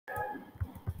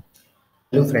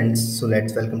Hello friends, so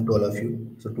let's welcome to all of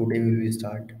you. So today we will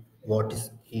start what is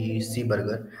sea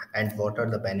burger and what are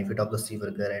the benefit of the sea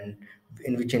burger and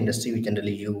in which industry we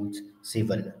generally use sea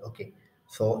burger. Okay,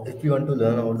 so if you want to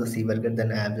learn about the sea burger,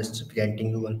 then I am just presenting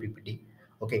you one PPT.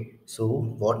 Okay, so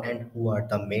what and who are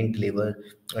the main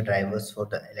drivers for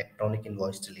the electronic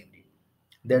invoice delivery?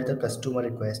 There the customer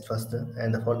request first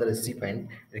and for the recipient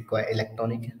require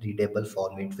electronic readable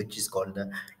format which is called the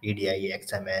EDI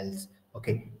XMLs.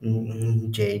 Okay,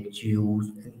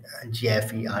 JUs,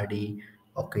 GFERD.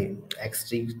 Okay,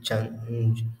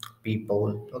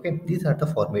 people. Okay, these are the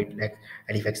format like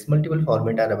artifacts. Multiple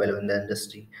format are available in the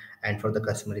industry, and for the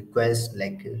customer request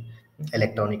like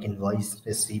electronic invoice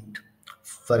receipt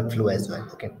workflow as well.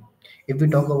 Okay, if we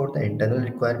talk about the internal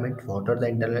requirement, what are the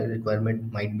internal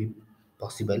requirement might be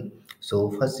possible.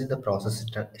 So first is the process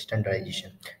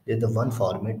standardization. There's the one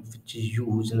format which is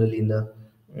used generally in the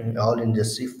all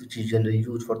industry, which is generally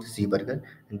used for the C burger,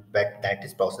 and that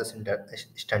is process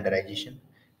standardization.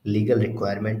 Legal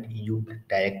requirement: EU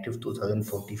Directive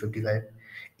 2040-55,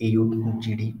 EU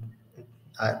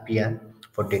GDPR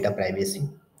for data privacy,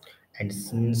 and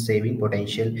saving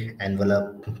potential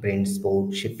envelope, print,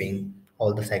 sport, shipping,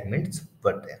 all the segments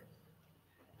were there.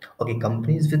 Okay,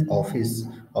 companies with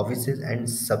offices and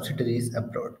subsidiaries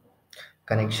abroad.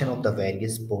 Connection of the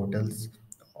various portals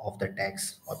of the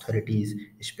tax authorities,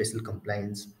 special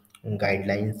compliance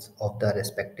guidelines of the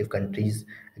respective countries.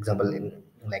 Example in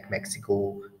like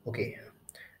Mexico, okay,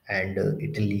 and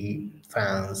Italy,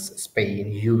 France,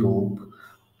 Spain, Europe,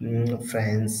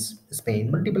 France,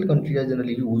 Spain. Multiple countries are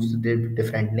generally use their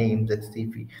different names. That's the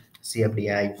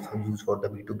CFDI used for the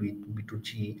B2B,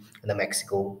 B2G, and the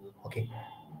Mexico. Okay,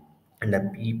 and the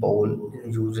people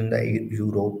using the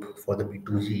Europe for the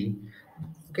B2G.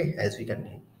 Okay, as we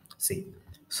can see.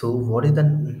 So what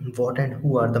and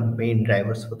who are the main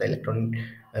drivers for the electronic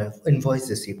invoice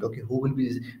receipt? Okay, who will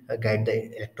be guide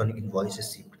the electronic invoice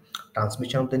receipt?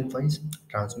 Transmission of the invoice,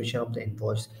 transmission of the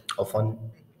invoice often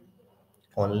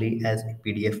only as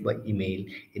PDF by email,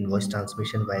 invoice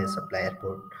transmission via supplier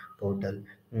portal,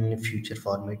 future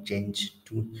format change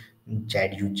to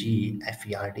JADUG,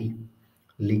 FERD,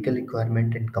 legal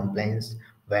requirement and compliance,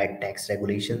 VAT tax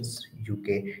regulations,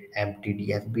 UK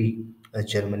MTDFB,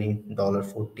 Germany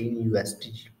 $14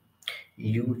 USD,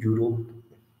 EU Europe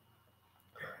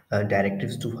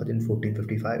directives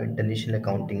 2014-55, international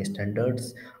accounting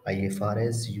standards,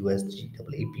 IFRS,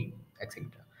 USGAAP, etc.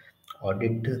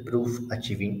 Audit proof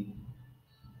achieve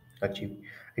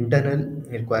internal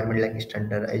requirement like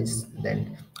standardize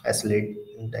then isolate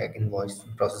the invoice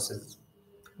processes,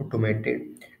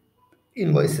 automated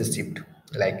invoice receipt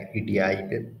like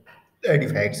EDI,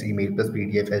 artifacts, email plus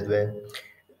PDF as well.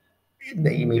 In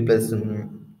the email plus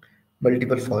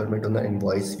multiple format on the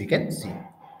invoice we can see.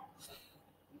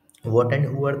 What and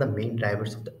who are the main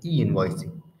drivers of the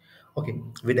e-invoicing? Okay,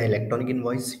 with the electronic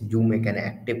invoice you make an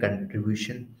active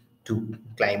contribution to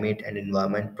climate and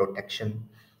environment protection.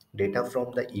 Data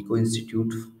from the eco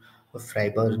institute of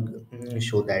Freiburg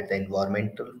show that the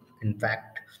environmental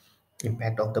impact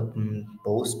of the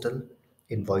postal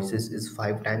invoices is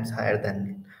 5 times higher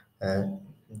than uh,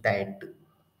 that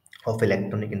of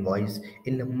electronic invoice.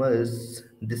 In numbers,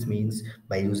 this means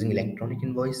by using electronic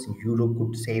invoice, Europe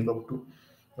could save up to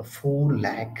 4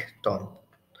 lakh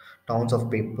tons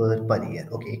of paper per year.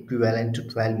 Okay, equivalent to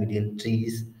 12 million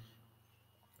trees,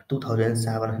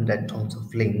 2,700 tons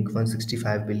of link,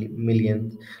 165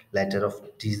 million liter of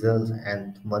diesel,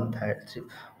 and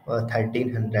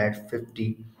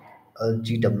 1,350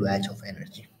 GWh of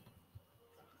energy.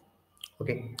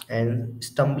 Okay, and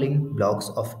stumbling blocks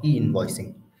of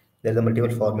e-invoicing. There's a multiple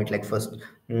format like first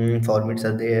formats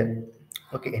are there.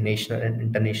 Okay, national and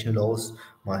international laws,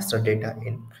 master data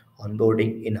in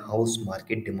onboarding, in-house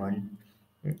market demand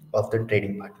of the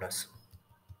trading partners.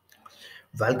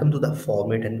 Welcome to the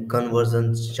format and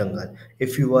conversions jungle.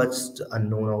 If you are just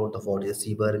unknown about the what is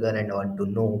C burger and want to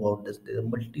know about this, there are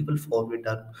multiple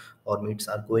formats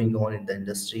are going on in the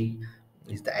industry.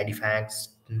 Is the Edifax,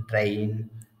 Train,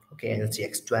 okay,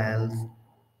 NCX12,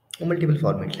 multiple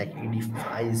formats like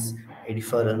EDFIs,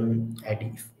 Ediferon,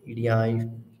 EDI,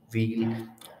 Wheel,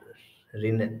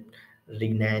 Renet,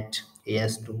 Renet,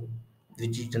 AS2,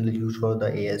 which is generally used for the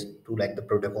AS2 like the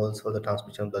protocols for the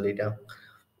transmission of the data.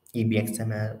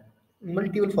 EBXML,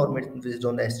 multiple formats based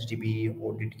on the HTTP,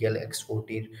 ODTL,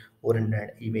 X40,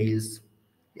 400 emails,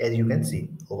 as you can see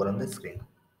over on the screen.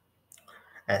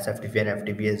 As FTP and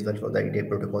FTP as well for the EDI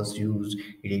protocols used,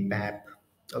 EDI PAP.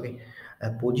 Okay,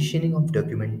 positioning of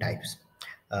document types.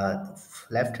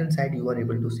 Left hand side, you are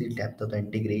able to see depth of the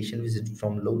integration, which is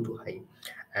from low to high.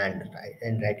 and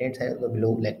right hand side of the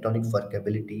below electronic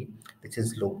workability, which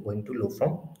is low going to low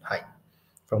from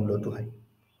low to high.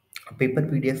 Paper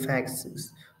PDF fax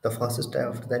is the first step.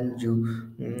 After then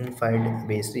you find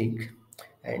basic,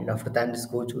 and after that this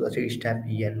go to the three step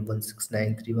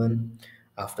EN16931.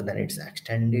 After that it's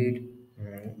extended.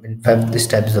 In fifth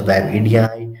step is the web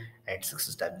EDI, and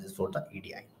sixth step is for the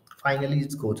EDI. Finally,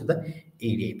 it's go to the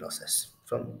EDI process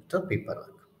from the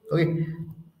paperwork. Okay,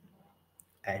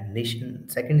 and nation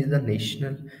second is the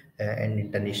national and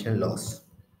international laws.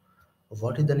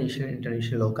 What is the national and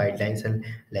international law guidelines and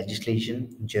legislation?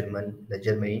 The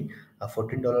Germany, a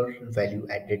 $14 value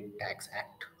added tax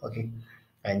act. Okay,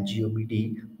 and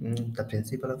GOBD, the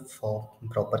principle of for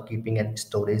proper keeping and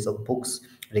storage of books,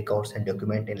 records, and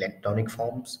document in electronic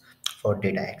forms for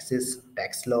data access.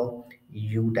 Tax law,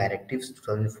 EU directives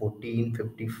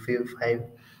 2014-55.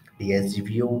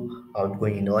 DSGVO,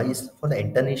 outgoing invoice for the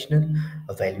international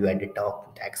value added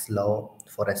tax law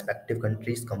for respective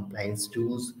countries, compliance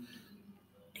tools,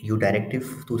 EU Directive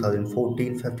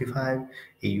 2014-55,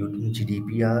 EU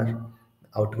GDPR,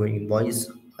 outgoing invoice,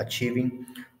 achieving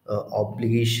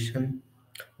obligation,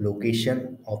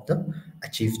 location of the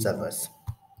achieved servers.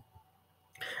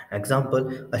 Example,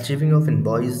 achieving of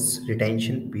invoice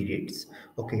retention periods.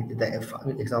 Okay,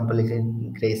 example like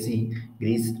in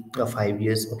Greece, 5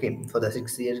 years. Okay, for the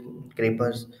 6 year,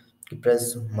 Cyprus,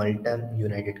 Malta,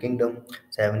 United Kingdom,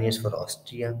 7 years for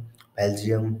Austria,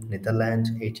 Belgium,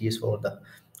 Netherlands, 8 years for the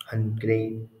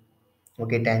Hungary.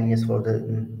 Okay, 10 years for the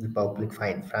Republic,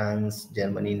 fine. France,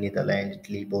 Germany, Netherlands,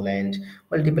 Italy, Poland,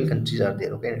 multiple countries are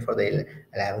there. Okay, for the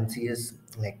 11 years,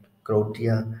 like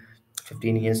Croatia,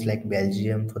 15 years, like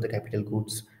Belgium for the capital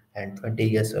goods, and 20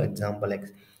 years, for example, like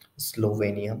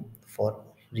Slovenia for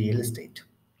real estate.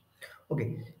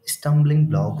 Okay, stumbling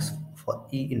blocks for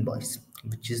e invoice,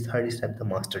 which is third step, the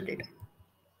master data.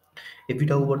 If we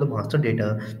talk about the master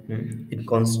data, in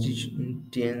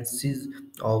constituencies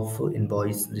of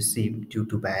invoice received due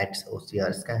to bad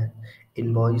OCR scan,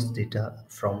 invoice data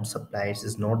from suppliers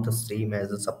is not the same as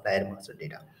the supplier master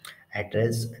data,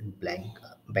 address and blank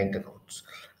bank accounts.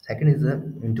 Second is the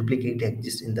duplicate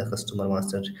exists in the customer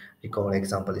master record.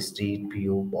 Example: street,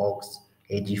 PO box,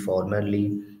 AG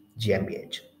formerly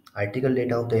GmbH. Article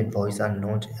data of the invoice are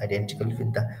not identical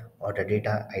with the order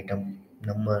data, item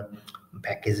number,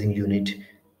 packaging unit,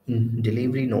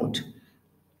 delivery note,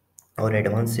 or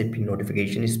advance shipping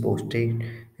notification is posted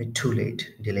too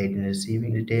late, delayed in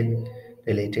receiving retail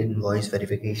related invoice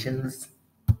verifications,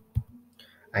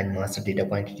 and master data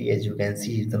quantity. As you can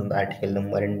see, it's on the article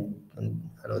number, and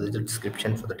there's a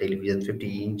description for the television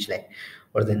 50-inch, like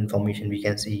or the information we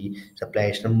can see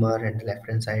supplier's number, and the left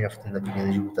hand side of the we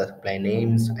can use the supply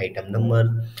names, item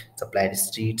number, supplier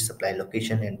street, supply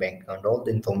location, and bank account. All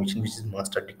the information which is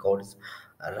master records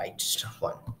right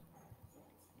one.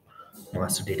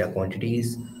 Master data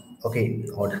quantities. Okay,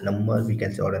 order number, we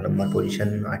can say order number,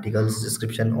 position, articles,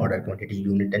 description, order quantity,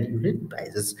 unit, and unit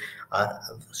prices are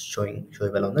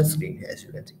showable on the screen, as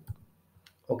you can see.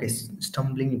 Okay,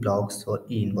 stumbling blocks for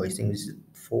e-invoicing, which is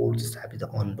fourth step is the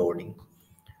onboarding.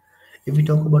 If we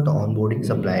talk about the onboarding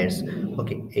suppliers,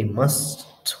 okay, a must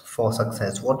for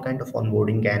success. What kind of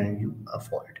onboarding can you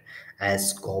afford?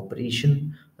 As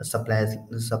cooperation,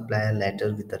 supplier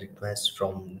letter with a request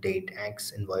from date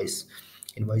X invoices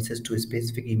to a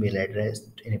specific email address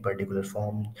in a particular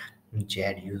form,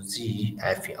 JUZ,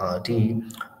 FERT,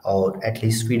 or at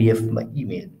least PDF by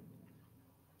email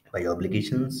by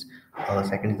obligations.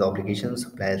 Second is the obligations,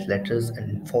 suppliers letters, and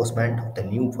enforcement of the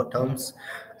new for terms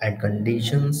and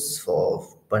conditions for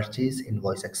purchase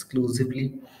invoice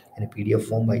exclusively in a PDF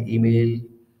form by email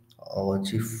or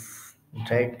chief,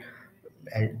 right,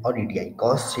 and or EDI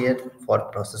cost share for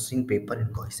processing paper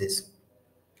invoices.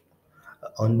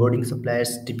 Onboarding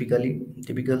suppliers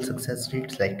typical success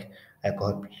rates like a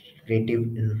cooperative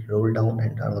roll down,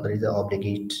 and another is the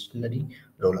obligatory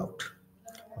rollout.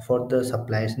 For the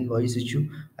suppliers invoice issue,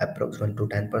 approx 1 to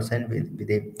 10% with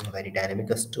a very dynamic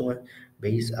customer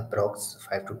base, approx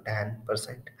 5 to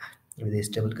 10% with a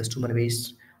stable customer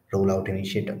base rollout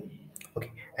initiative.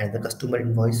 Okay, and the customer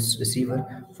invoice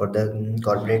receiver for the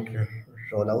corporate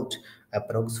rollout,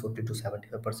 approx 40 to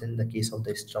 75% in the case of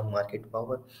the strong market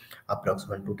power, approx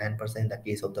 1 to 10% in the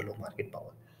case of the low market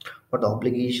power. For the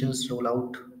obligations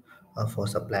rollout, for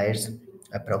suppliers,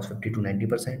 approx 50 to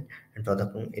 90%, and for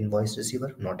the invoice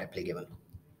receiver, not applicable.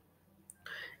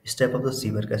 Step of the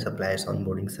SEEBURGER suppliers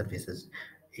onboarding services.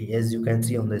 As you can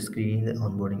see on the screen, the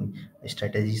onboarding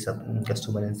strategies of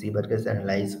customer and SEEBURGERs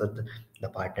analyze for the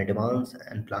partner demands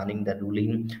and planning the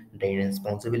ruling, data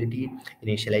responsibility,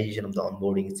 initialization of the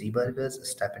onboarding SEEBURGERs,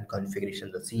 step and configuration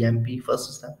of the CMP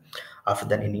first step. After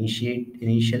that, initiate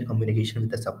initial communication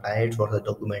with the suppliers for the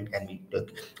document can be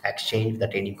exchanged with the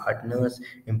trading partners,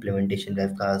 implementation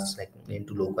webcasts like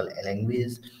into local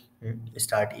language,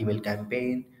 start email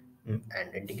campaign,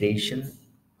 and integration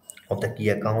of the key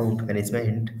account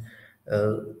management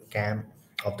uh, cam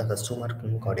of the customer,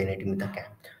 coordinating with the cam.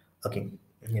 Okay,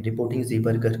 reporting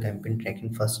Zeeburger campaign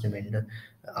tracking first reminder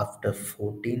after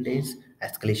 14 days,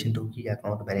 escalation to key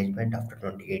account management after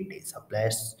 28 days,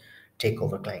 suppliers take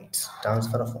over clients,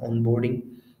 transfer of onboarding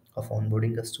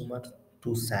customers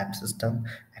to SAP system,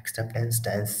 acceptance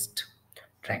test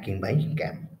tracking by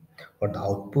cam. For the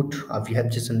output, we have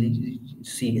just only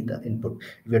see the input.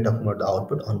 If we are talking about the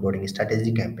output, onboarding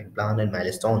strategy, campaign plan, and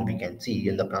milestone, we can see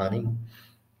in the planning.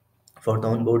 For the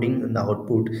onboarding and the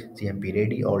output, CMP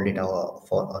ready, all data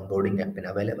for onboarding have been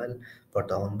available. For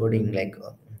the onboarding, like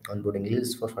onboarding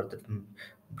list for further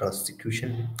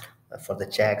prosecution, for the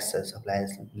checks,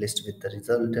 suppliers list with the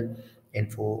result,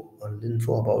 info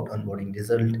about onboarding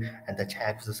result, and the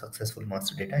checks the successful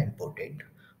master data imported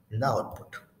in the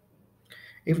output.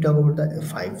 If we talk about the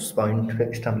 5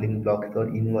 point stumbling block for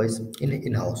invoice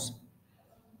in-house,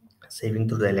 saving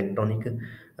through the electronic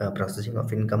processing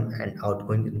of income and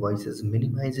outgoing invoices,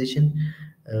 minimization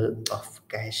of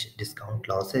cash discount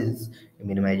losses,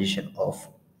 minimization of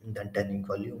the turning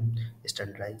volume,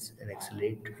 standardize and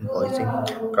accelerate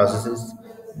invoicing processes,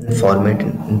 format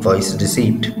invoice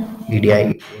receipt,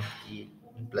 EDI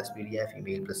plus PDF,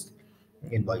 email plus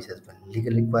invoice as well.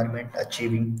 Legal requirement,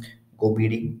 achieving go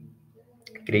BD,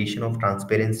 creation of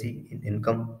transparency in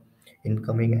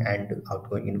incoming and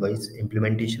outgoing invoice,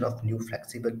 implementation of new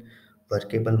flexible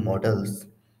workable models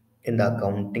in the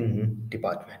accounting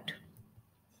department.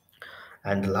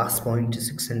 And the last point,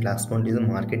 sixth and last point, is the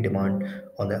market demand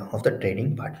on the of the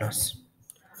trading partners.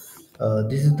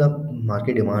 This is the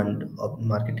market requirement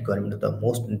of the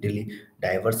most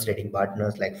diverse trading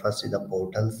partners. Like first is the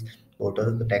portal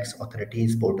of the tax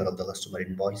authorities, portal of the customer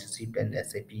invoice receipt and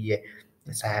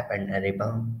SAP and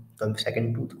Ariba.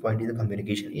 Second to the point is the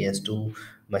communication AS2,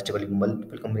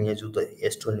 multiple companies use the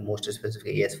AS2 and most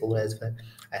specific AS4 as well,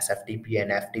 SFTP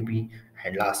and FTP,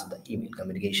 and last the email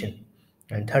communication.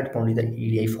 And third point is the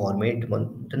EDI format.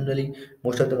 Generally,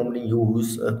 most of the company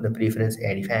use the preference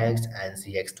Edifax and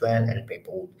CX12 and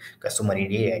paper customer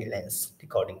EDI guidelines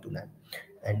according to them.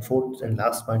 And fourth and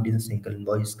last point is a single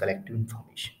invoice collective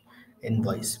information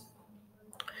invoice.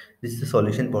 This is a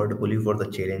solution portfolio for the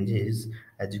challenges.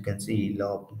 As you can see,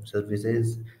 law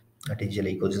services,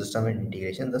 digital ecosystem, and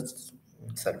integration the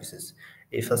services.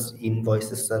 A first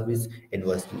invoices service,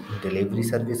 invoice delivery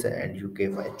service, and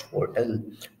UKFH portal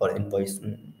or invoice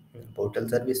portal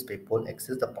service, PayPal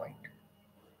access the point.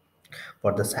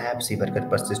 For the SAP, Seaburger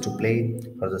purchase to play.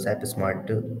 For the SAP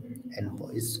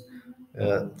invoice,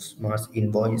 smart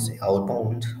invoice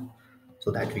outbound,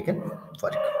 so that we can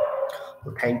work.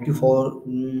 So thank you for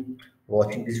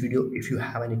watching this video. If you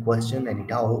have any question, any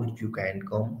doubt, you can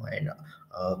come and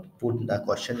put the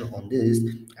question on this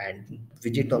and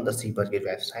visit on the Seaburger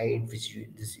website, which you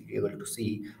this you able to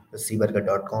see the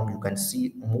seaburger.com. You can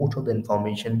see most of the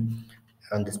information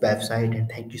on this website. And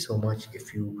thank you so much.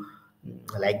 If you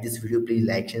like this video, please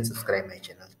like and subscribe my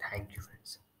channel. Thank you.